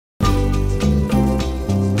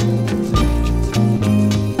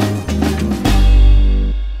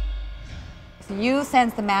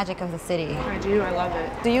sense the magic of the city. I do, I love it.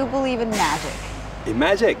 Do you believe in magic? In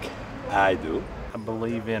magic? I do. I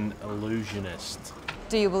believe in illusionists.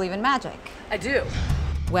 Do you believe in magic? I do.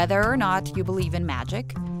 Whether or not you believe in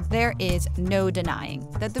magic, there is no denying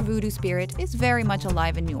that the voodoo spirit is very much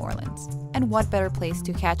alive in New Orleans. And what better place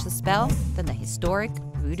to catch the spell than the historic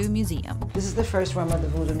Voodoo Museum? This is the first room of the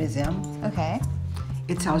Voodoo Museum. Okay.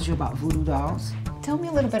 It tells you about voodoo dolls. Tell me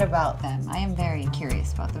a little bit about them. I am very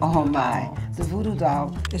curious about the voodoo Oh my. doll. The voodoo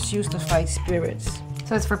doll is used to fight spirits.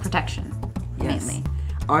 So it's for protection, mainly.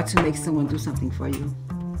 Or to make someone do something for you.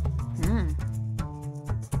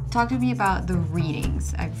 Talk to me about the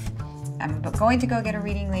readings. I'm going to go get a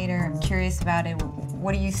reading later. I'm curious about it.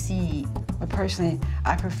 What do you see? But personally,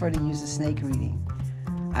 I prefer to use a snake reading.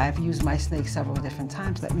 I've used my snake several different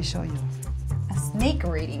times. Let me show you. A snake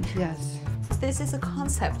reading? Yes. This is a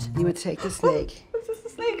concept. You would take the snake. This is a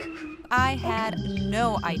snake. I had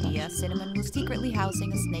no idea Cinnamon was secretly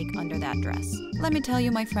housing a snake under that dress. Let me tell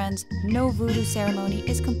you, my friends, no voodoo ceremony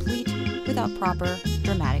is complete without proper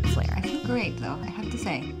dramatic flair. I feel great, though, I have to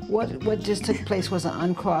say. What just took place was an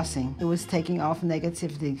uncrossing. It was taking off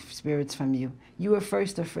negativity spirits from you. You were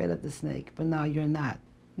first afraid of the snake, but now you're not.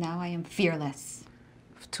 Now I am fearless.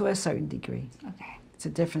 To a certain degree. Okay. It's a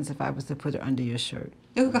difference if I was to put it under your shirt.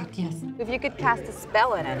 Oh, God, yes. If you could cast a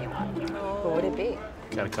spell on anyone, who would it be?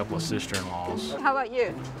 Got a couple of sister-in-laws. How about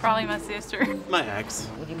you? Probably my sister. My ex.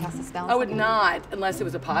 Would you cast a spell on I would someone? not, unless it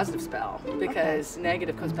was a positive spell, because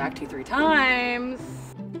negative comes back to you 3 times.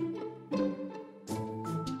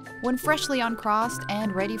 When freshly uncrossed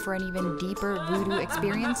and ready for an even deeper voodoo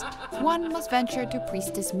experience, one must venture to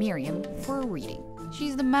Priestess Miriam for a reading.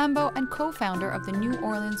 She's the mambo and co-founder of the New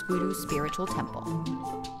Orleans Voodoo Spiritual Temple.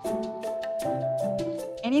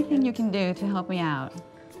 Anything you can do to help me out,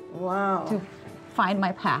 Wow. to find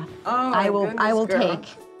my path, Oh, I will girl. take.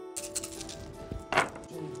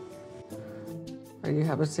 Or you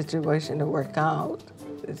have a situation to work out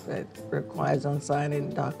that requires on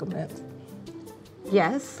signing documents.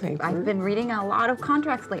 Yes, Paper. I've been reading a lot of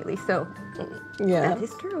contracts lately, so Yeah. that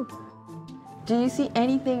is true. Do you see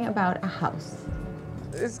anything about a house?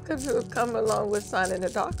 It's good to come along with signing a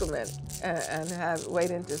document and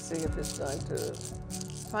waiting to see if it's going to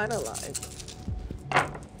finalize.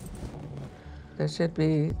 There should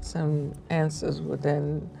be some answers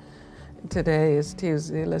within, today is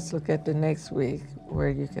Tuesday, let's look at the next week where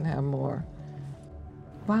you can have more.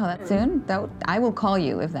 Wow, that soon? I will call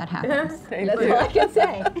you if that happens. Thank That's you. all I can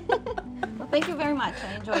say. Well, thank you very much.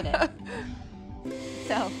 I enjoyed it.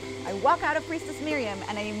 So I walk out of Priestess Miriam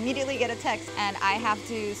and I immediately get a text and I have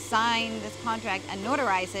to sign this contract and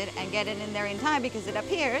notarize it and get it in there in time because it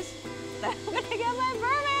appears that I'm gonna get my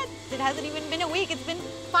permit. It hasn't even been a week. It's been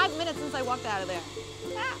 5 minutes since I walked out of there.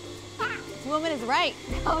 This woman is right.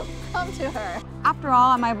 Come to her. After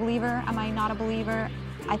all, am I a believer? Am I not a believer?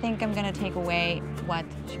 I think I'm gonna take away what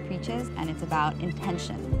she preaches, and it's about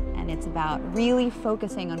intention. And it's about really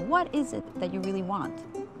focusing on what is it that you really want.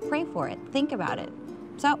 Pray for it, think about it.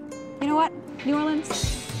 So, you know what, New Orleans,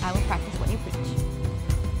 I will practice what you preach.